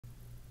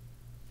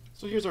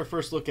So here's our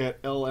first look at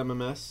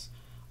LMMS,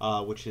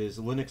 which is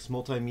Linux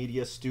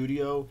Multimedia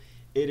Studio.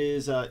 It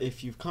is,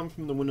 if you've come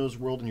from the Windows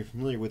world and you're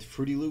familiar with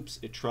Fruity Loops,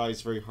 it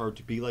tries very hard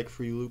to be like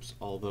Fruity Loops,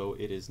 although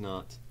it is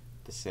not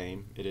the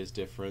same. It is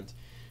different.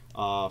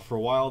 For a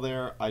while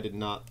there, I did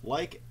not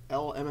like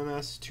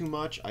LMMS too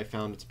much. I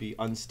found it to be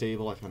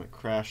unstable. I found it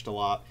crashed a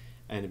lot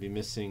and to be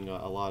missing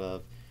a lot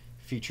of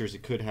features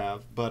it could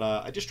have. But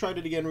I just tried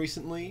it again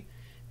recently.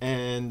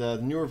 And the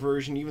newer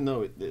version, even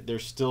though they're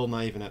still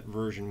not even at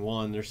version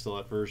 1, they're still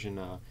at version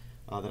that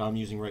I'm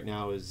using right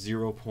now is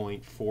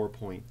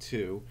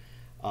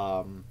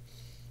 0.4.2.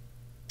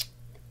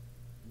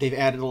 They've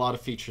added a lot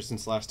of features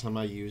since last time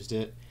I used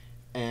it,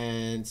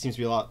 and it seems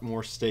to be a lot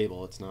more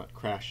stable. It's not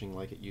crashing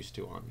like it used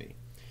to on me.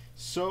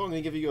 So I'm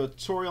going to give you a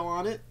tutorial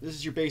on it. This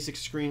is your basic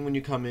screen when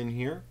you come in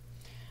here.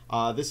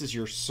 This is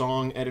your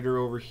song editor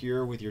over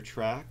here with your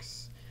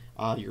tracks,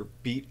 your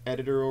beat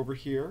editor over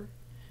here.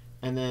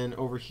 And then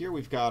over here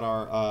we've got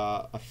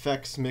our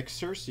effects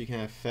mixer, so you can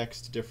have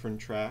effects to different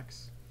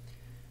tracks.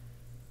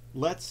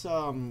 Let's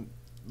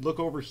look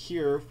over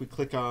here. If we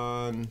click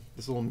on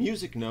this little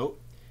music note,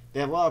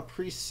 they have a lot of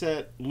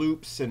preset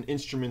loops and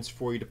instruments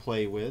for you to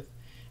play with.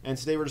 And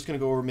today we're just going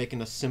to go over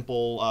making a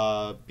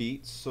simple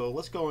beat. So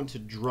let's go into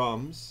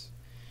drums.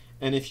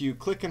 And if you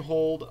click and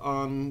hold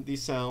on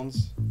these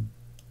sounds,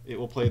 it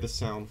will play the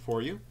sound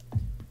for you.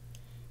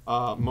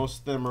 Most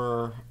of them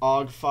are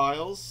OGG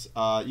files.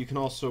 You can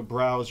also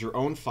browse your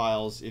own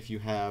files if you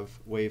have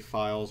WAV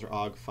files or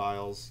OGG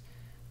files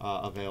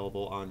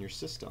available on your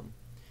system.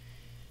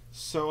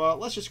 So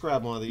let's just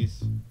grab one of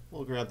these.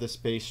 We'll grab this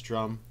bass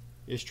drum.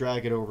 Just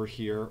drag it over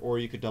here, or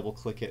you could double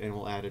click it and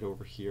we'll add it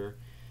over here.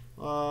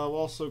 We'll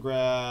also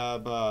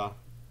grab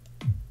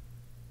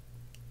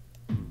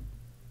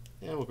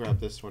we'll grab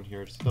this one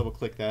here. Just double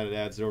click that. It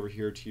adds it over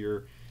here to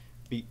your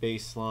beat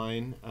bass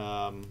line.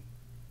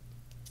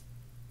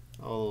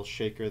 A little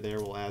shaker there,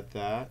 we'll add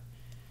that.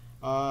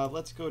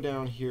 Let's go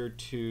down here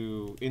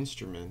to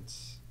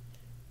instruments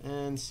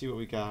and see what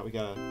we got. We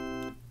got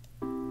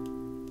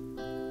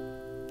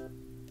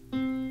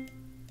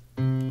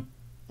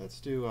let's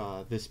do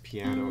this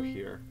piano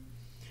here.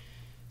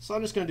 So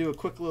I'm just going to do a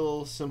quick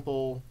little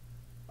simple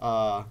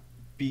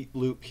beat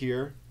loop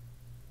here.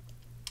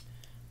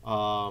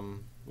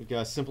 We've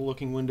got a simple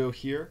looking window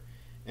here,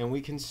 and we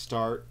can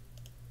start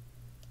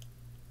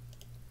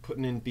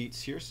putting in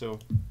beats here. So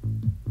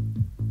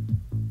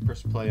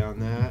press play on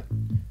that.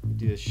 We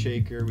do a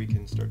shaker, we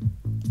can start.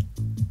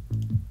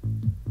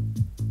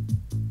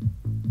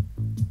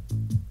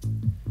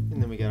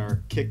 And then we got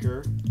our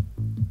kicker.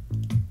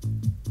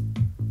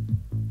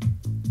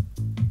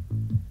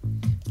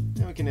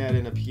 Now we can add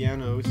in a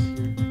pianos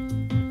here.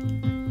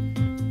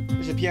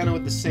 There's a piano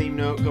with the same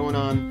note going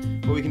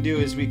on. What we can do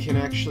is we can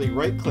actually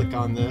right click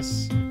on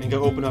this and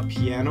go open up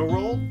piano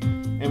roll,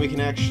 and we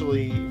can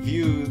actually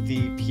view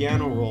the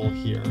piano roll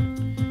here.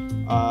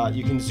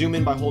 You can zoom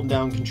in by holding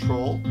down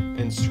Control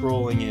and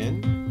scrolling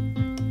in.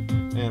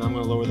 And I'm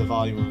going to lower the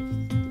volume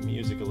of the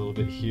music a little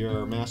bit here.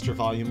 Our master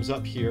volume's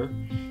up here.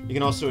 You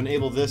can also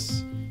enable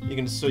this.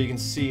 So you can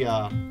see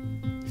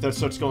if that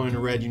starts going in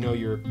red, you know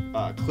you're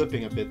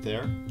clipping a bit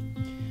there.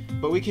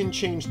 But we can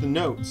change the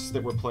notes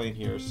that we're playing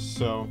here.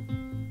 So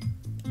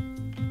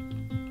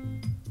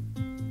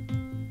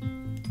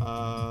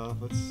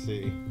let's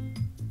see.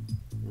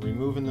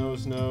 Removing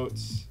those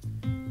notes.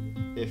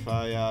 If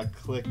I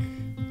click.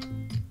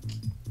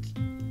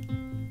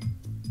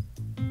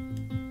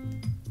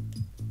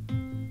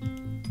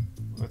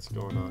 What's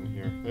going on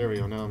here? There we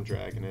go, now I'm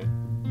dragging it.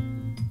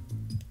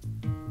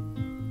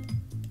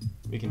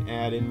 We can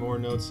add in more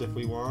notes if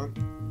we want.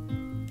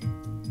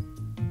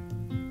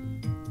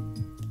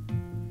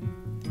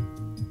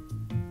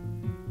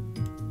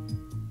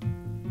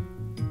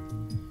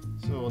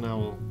 So now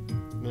we'll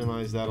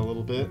minimize that a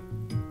little bit.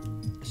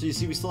 So you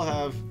see we still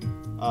have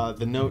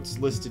the notes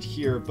listed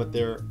here, but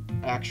they're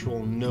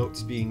actual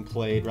notes being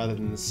played rather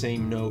than the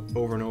same note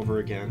over and over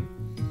again.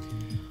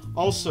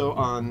 Also,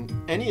 on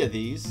any of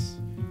these,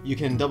 you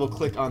can double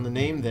click on the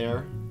name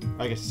there.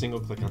 I guess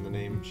single click on the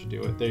name should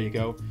do it. There you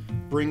go.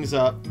 Brings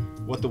up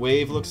what the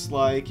wave looks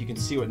like. You can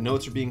see what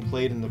notes are being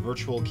played in the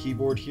virtual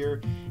keyboard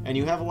here. And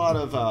you have a lot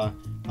of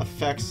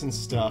effects and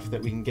stuff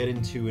that we can get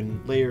into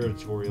in later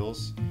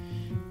tutorials.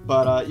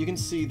 But you can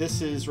see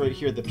this is right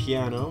here the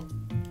piano.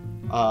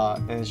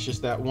 And it's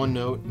just that one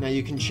note. Now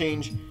you can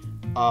change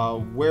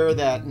where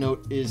that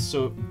note is.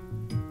 So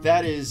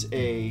that is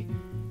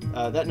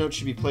that note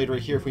should be played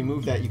right here. If we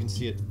move that, you can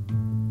see it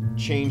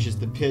changes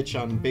the pitch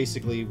on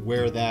basically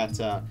where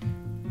that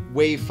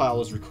wave file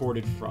is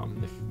recorded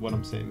from, if what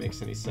I'm saying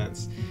makes any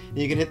sense. And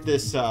you can hit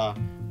this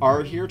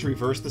R here to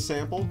reverse the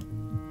sample.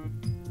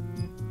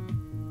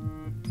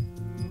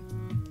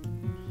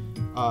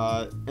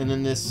 And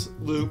then this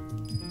loop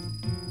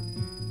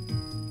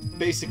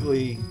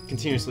basically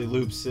continuously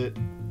loops it.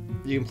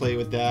 You can play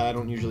with that. I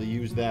don't usually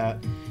use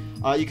that.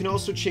 You can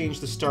also change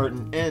the start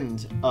and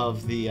end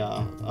of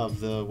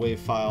the wave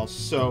file.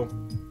 So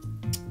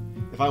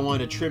if I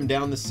wanted to trim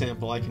down the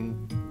sample, I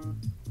can.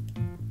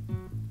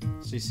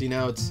 So you see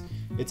now it's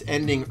it's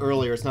ending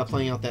earlier. It's not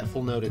playing out that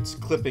full note. It's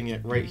clipping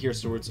it right here,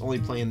 so it's only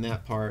playing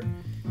that part.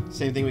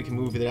 Same thing, we can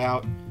move it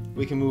out.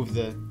 We can move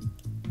the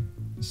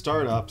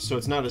start up, so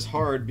it's not as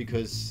hard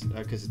because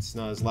it's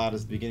not as loud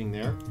as the beginning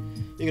there.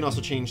 You can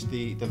also change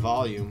the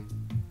volume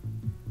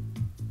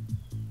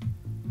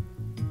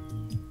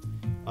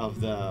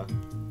of the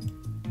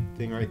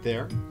thing right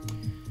there.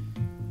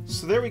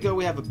 So there we go.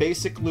 We have a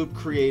basic loop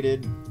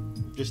created.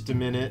 Just a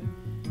minute.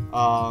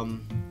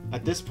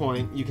 At this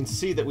point, you can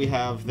see that we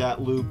have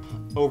that loop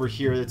over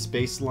here that's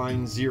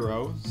baseline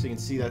 0, so you can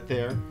see that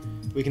there.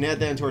 We can add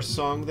that into our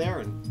song there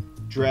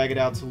and drag it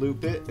out to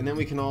loop it, and then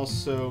we can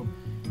also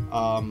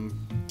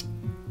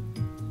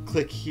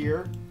click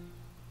here,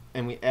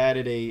 and we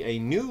added a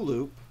new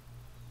loop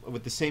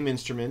with the same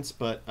instruments,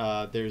 but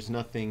there's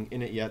nothing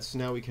in it yet, so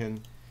now we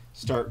can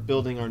start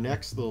building our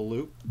next little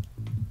loop.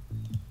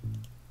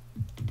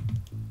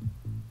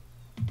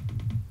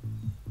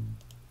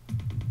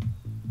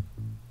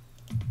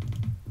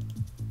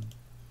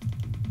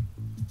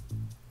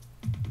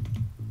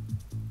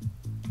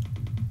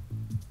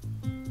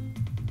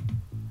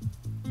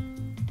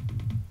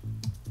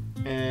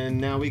 And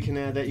now we can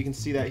add that. You can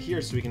see that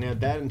here, so we can add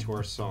that into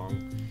our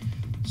song.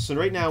 So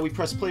right now we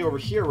press play over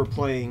here, we're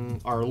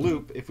playing our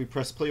loop. If we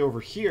press play over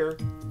here,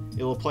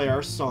 it will play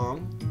our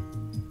song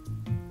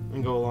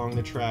and go along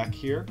the track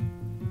here.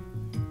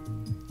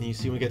 And you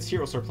see when it gets here,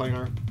 we'll start playing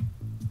our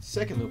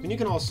second loop. And you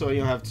can also,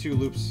 have 2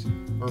 loops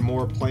or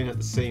more playing at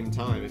the same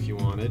time if you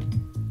wanted.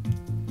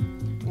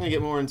 I'm going to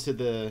get more into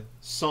the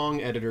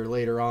song editor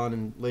later on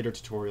in later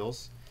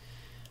tutorials.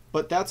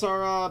 But that's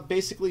our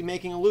basically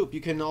making a loop.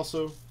 You can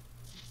also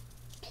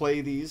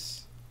play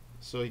these,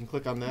 so you can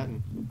click on that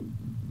and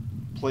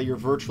play your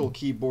virtual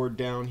keyboard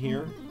down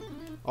here.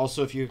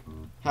 Also, if you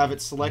have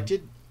it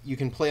selected, you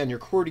can play on your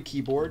QWERTY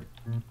keyboard.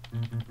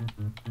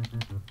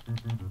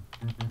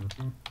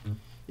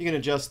 You can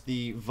adjust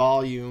the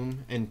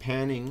volume and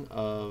panning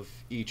of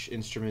each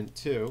instrument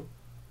too.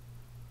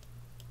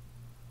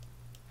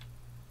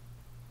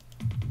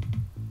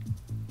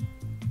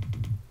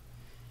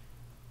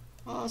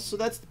 So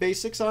that's the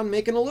basics on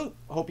making a loop.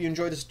 I hope you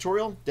enjoyed this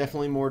tutorial.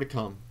 Definitely more to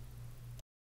come.